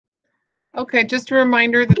Okay, just a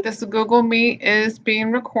reminder that this Google Meet is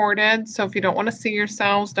being recorded, so if you don't want to see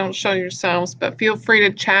yourselves, don't show yourselves, but feel free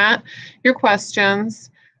to chat your questions.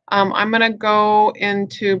 I'm going to go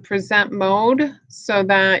into present mode so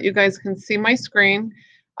that you guys can see my screen.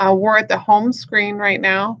 We're at the home screen right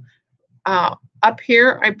now. Up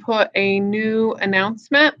here, I put a new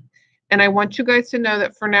announcement, and I want you guys to know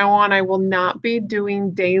that from now on, I will not be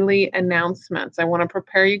doing daily announcements. I want to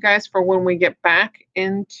prepare you guys for when we get back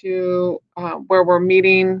into where we're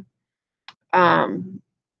meeting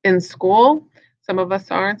in school. Some of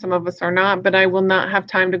us are and some of us are not, but I will not have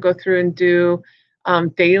time to go through and do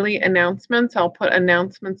daily announcements. I'll put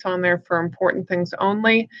announcements on there for important things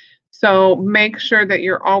only. So make sure that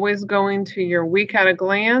you're always going to your week at a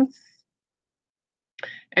glance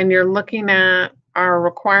and you're looking at our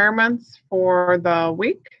requirements for the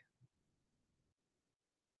week.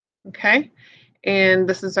 Okay, and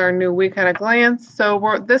this is our new week at a glance.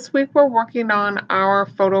 So this week we're working on our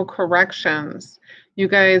photo corrections. You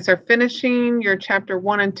guys are finishing your chapter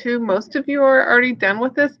 1 and 2. Most of you are already done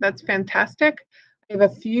with this. That's fantastic. I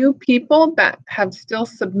have a few people that have still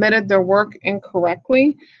submitted their work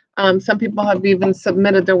incorrectly. Some people have even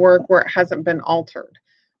submitted their work where it hasn't been altered.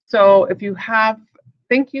 So if you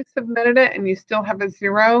think you submitted it and you still have a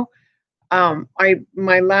 0,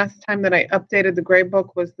 my last time that I updated the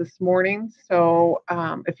gradebook was this morning. So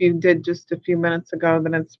if you did just a few minutes ago,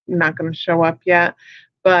 then it's not going to show up yet.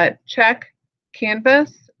 But check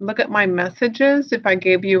Canvas, look at my messages. If I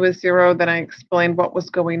gave you a 0, then I explained what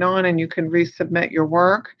was going on and you can resubmit your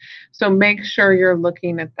work. So make sure you're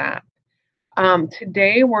looking at that.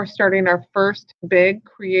 Today, we're starting our first big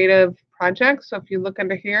creative project. So if you look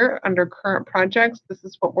under here, under current projects, this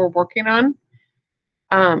is what we're working on.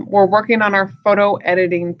 We're working on our photo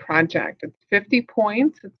editing project. It's 50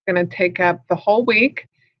 points. It's going to take up the whole week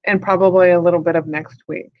and probably a little bit of next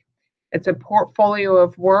week. It's a portfolio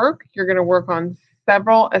of work. You're going to work on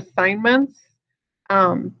several assignments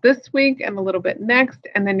this week and a little bit next,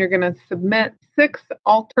 and then you're going to submit 6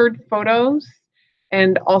 altered photos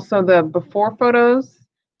and also the before photos.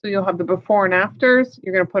 So you'll have the before and afters.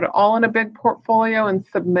 You're going to put it all in a big portfolio and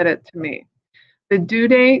submit it to me. The due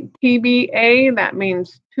date, TBA, that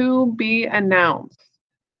means to be announced.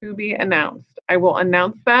 To be announced. I will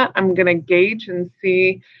announce that. I'm going to gauge and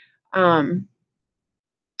see how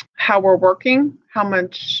we're working, how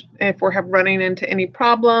much, if we're running into any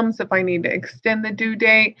problems, if I need to extend the due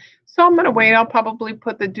date. So I'm going to wait. I'll probably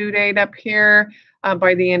put the due date up here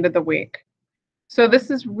by the end of the week. So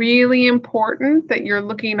this is really important that you're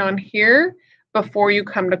looking on here before you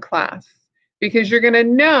come to class, because you're going to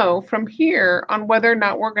know from here on whether or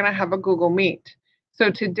not we're going to have a Google Meet.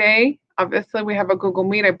 So today, obviously, we have a Google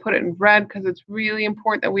Meet. I put it in red because it's really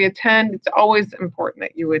important that we attend. It's always important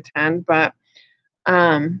that you attend, but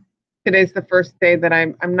today's the first day that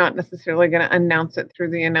I'm not necessarily going to announce it through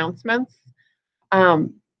the announcements.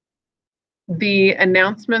 The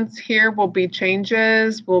announcements here will be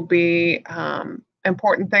changes, will be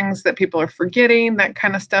important things that people are forgetting, that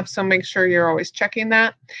kind of stuff. So make sure you're always checking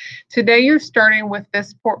that. Today, you're starting with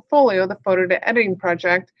this portfolio, the photo to editing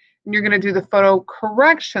project, and you're going to do the photo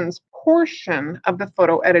corrections portion of the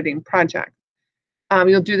photo editing project.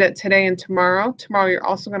 You'll do that today and tomorrow. Tomorrow, you're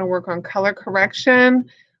also going to work on color correction.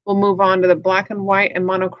 We'll move on to the black and white and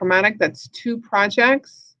monochromatic. That's 2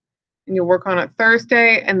 projects. And you'll work on it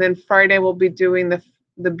Thursday, and then Friday we'll be doing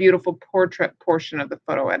the beautiful portrait portion of the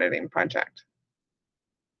photo editing project.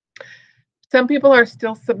 Some people are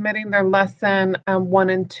still submitting their lesson 1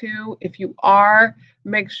 and 2. If you are,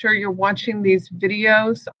 make sure you're watching these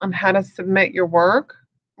videos on how to submit your work,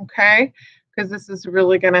 okay? Because this is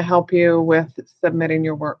really going to help you with submitting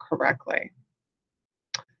your work correctly.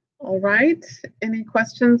 All right, any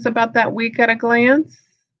questions about that week at a glance?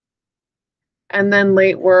 And then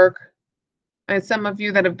late work. And some of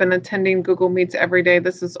you that have been attending Google Meets every day,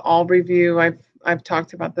 this is all review. I've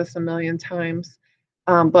talked about this a million times,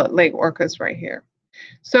 but late work is right here.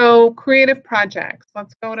 So creative projects,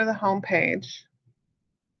 let's go to the home page.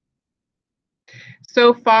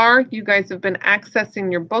 So far, you guys have been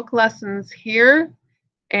accessing your book lessons here,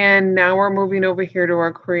 and now we're moving over here to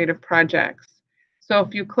our creative projects. So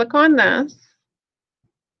if you click on this,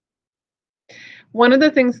 one of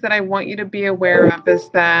the things that I want you to be aware of is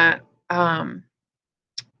that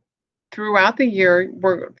throughout the year,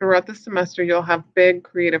 throughout the semester, you'll have big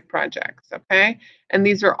creative projects, okay? And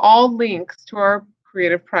these are all links to our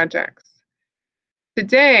creative projects.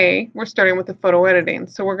 Today, we're starting with the photo editing.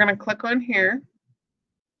 So we're going to click on here.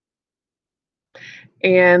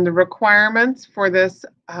 And the requirements for this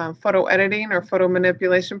photo editing or photo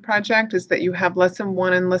manipulation project is that you have lesson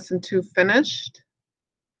 1 and lesson 2 finished.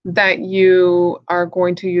 that you are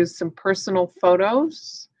going to use some personal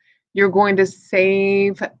photos. You're going to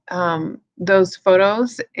save those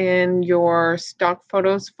photos in your stock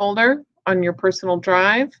photos folder on your personal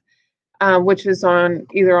drive, which is on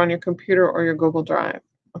either on your computer or your Google Drive.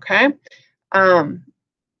 Okay.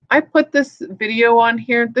 I put this video on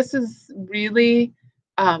here. This is really,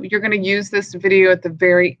 you're going to use this video at the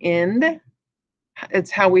very end.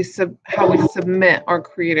 It's how we submit our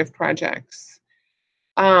creative projects.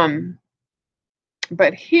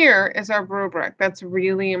 But here is our rubric. That's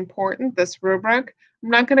really important, this rubric. I'm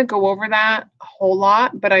not going to go over that a whole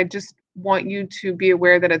lot, but I just want you to be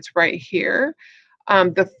aware that it's right here.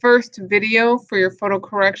 The first video for your photo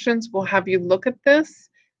corrections will have you look at this.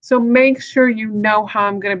 So make sure you know how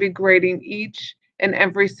I'm going to be grading each and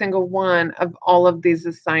every single one of all of these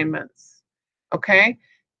assignments. Okay?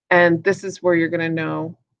 And this is where you're going to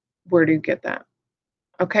know where to get that.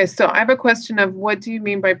 Okay, so I have a question of what do you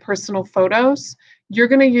mean by personal photos? You're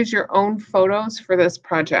going to use your own photos for this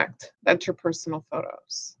project. That's your personal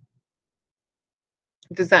photos.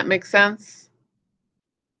 Does that make sense?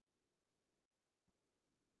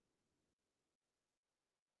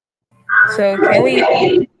 So can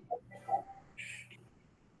we?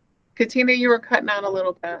 Katina, you were cutting out a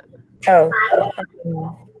little bit. Oh,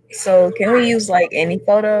 so can we use like any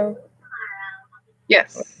photo?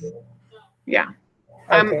 Yes. Yeah.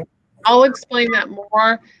 Okay. I'll explain that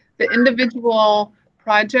more. The individual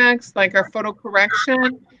projects, like our photo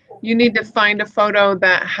correction, you need to find a photo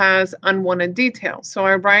that has unwanted detail. So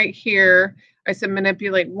I write here, I said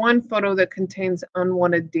manipulate one photo that contains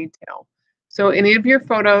unwanted detail. So any of your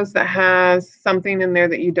photos that has something in there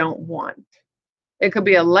that you don't want. It could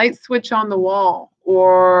be a light switch on the wall,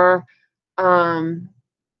 or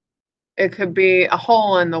it could be a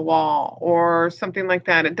hole in the wall or something like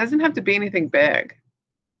that. It doesn't have to be anything big.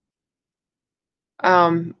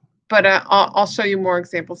 But I'll show you more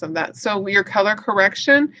examples of that. So your color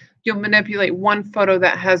correction, you'll manipulate one photo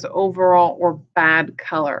that has overall or bad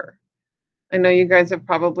color. I know you guys have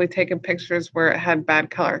probably taken pictures where it had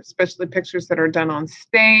bad color, especially pictures that are done on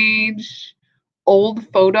stage, old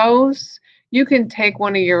photos. You can take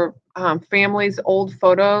one of your family's old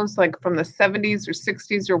photos, like from the 70s or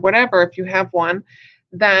 60s or whatever, if you have one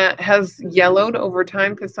that has yellowed over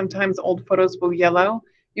time, because sometimes old photos will yellow.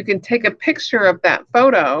 You can take a picture of that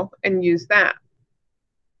photo and use that.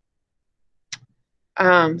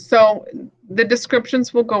 So the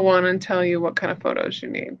descriptions will go on and tell you what kind of photos you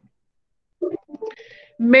need.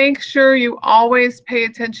 Make sure you always pay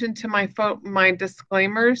attention to my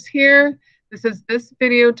disclaimers here. This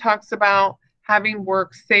video talks about having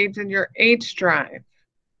work saved in your H drive.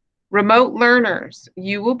 Remote learners,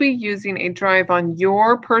 you will be using a drive on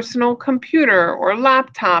your personal computer or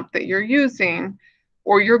laptop that you're using,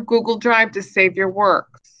 or your Google Drive to save your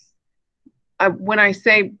works. When I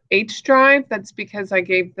say H drive, that's because I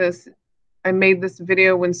made this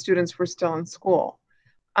video when students were still in school.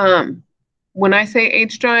 When I say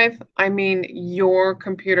H drive, I mean your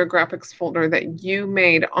computer graphics folder that you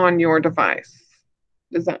made on your device.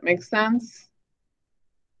 Does that make sense?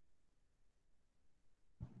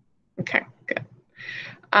 Okay, good.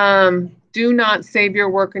 Do not save your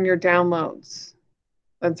work in your downloads.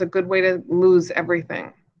 That's a good way to lose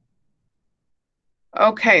everything.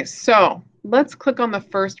 Okay, so let's click on the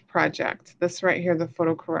first project. This right here, the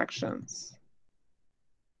photo corrections.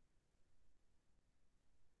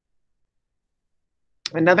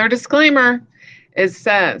 Another disclaimer, it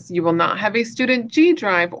says you will not have a student G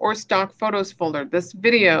drive or stock photos folder. This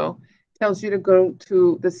video tells you to go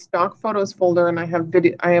to the stock photos folder, and I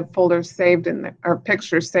have folders saved in there, or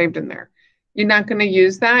pictures saved in there. You're not going to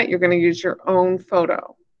use that. You're going to use your own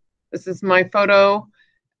photo. This is my photo,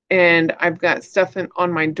 and I've got stuff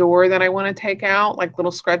on my door that I want to take out, like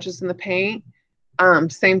little scratches in the paint.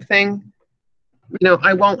 Same thing.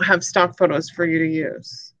 I won't have stock photos for you to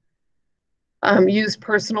use. Use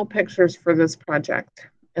personal pictures for this project.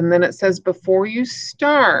 And then it says, before you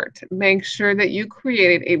start, make sure that you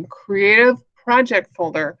created a creative project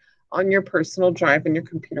folder on your personal drive in your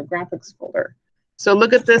computer graphics folder. So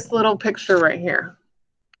look at this little picture right here.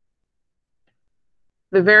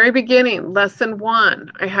 The very beginning, lesson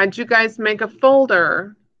 1, I had you guys make a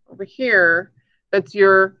folder over here that's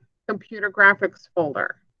your computer graphics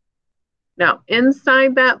folder. Now,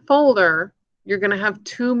 inside that folder, you're going to have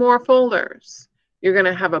 2 more folders. You're going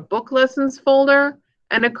to have a book lessons folder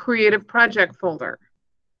and a creative project folder.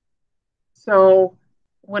 So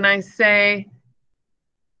when I say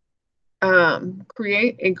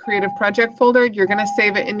create a creative project folder, you're going to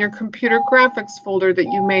save it in your computer graphics folder that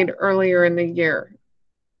you made earlier in the year.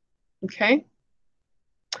 Okay?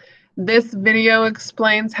 This video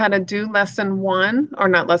explains how to do lesson 1, or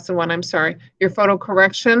not lesson 1, I'm sorry, your photo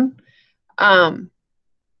correction.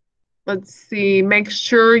 Let's see, make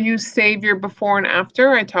sure you save your before and after.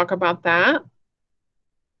 I talk about that.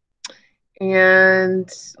 And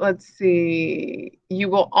let's see, you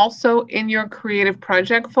will also, in your creative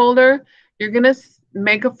project folder, you're going to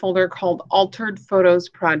make a folder called Altered Photos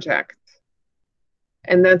Project.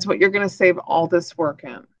 And that's what you're going to save all this work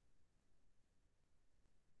in.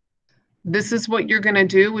 This is what you're going to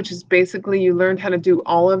do, which is basically you learned how to do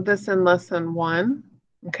all of this in lesson 1.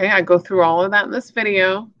 Okay, I go through all of that in this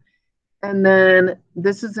video. And then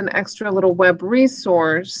this is an extra little web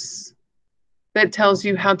resource that tells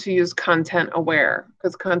you how to use Content Aware,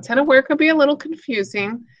 because Content Aware could be a little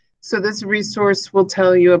confusing. So this resource will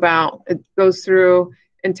tell you about, it goes through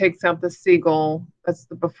and takes out the seagull. That's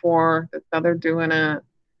the before, that's how they're doing it,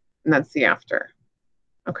 and that's the after.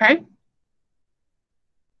 Okay?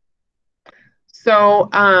 So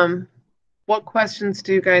what questions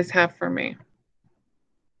do you guys have for me?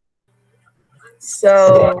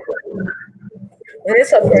 So when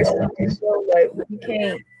it's a personal photo, like we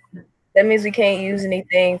can't, that means we can't use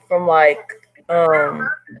anything from like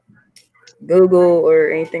Google or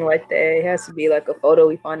anything like that. It has to be like a photo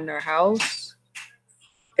we find in our house.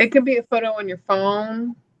 It could be a photo on your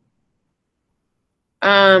phone.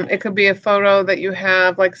 It could be a photo that you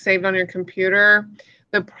have like saved on your computer.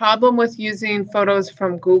 The problem with using photos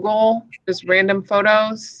from Google, just random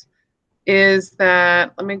photos, is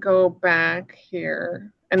that, let me go back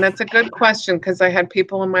here. And that's a good question, because I had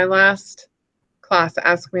people in my last class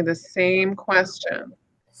ask me the same question.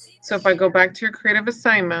 So if I go back to your creative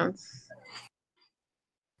assignments,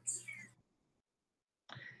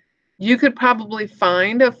 you could probably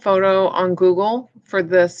find a photo on Google for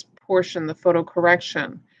this portion, the photo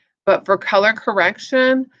correction. But for color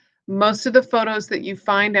correction, most of the photos that you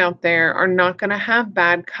find out there are not going to have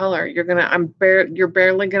bad color. You're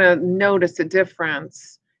barely going to notice a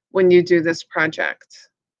difference when you do this project.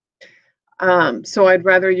 So I'd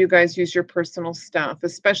rather you guys use your personal stuff,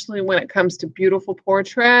 especially when it comes to beautiful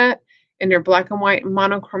portrait and your black and white and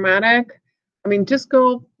monochromatic. I mean, just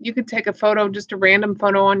go, you could take a photo, just a random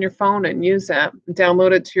photo on your phone and use it,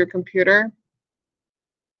 download it to your computer.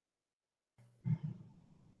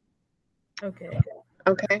 Okay.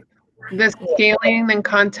 Okay. The scaling and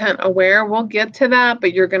Content Aware, we'll get to that,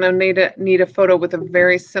 but you're going to need a photo with a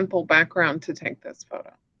very simple background to take this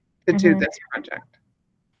photo, to do this project.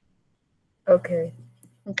 Okay.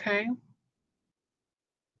 Okay.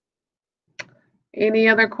 Any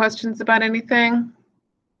other questions about anything?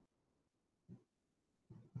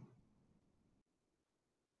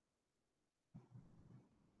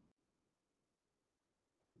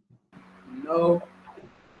 No.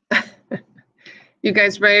 You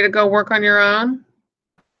guys ready to go work on your own?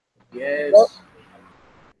 Yes.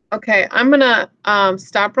 Okay, I'm gonna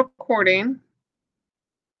stop recording.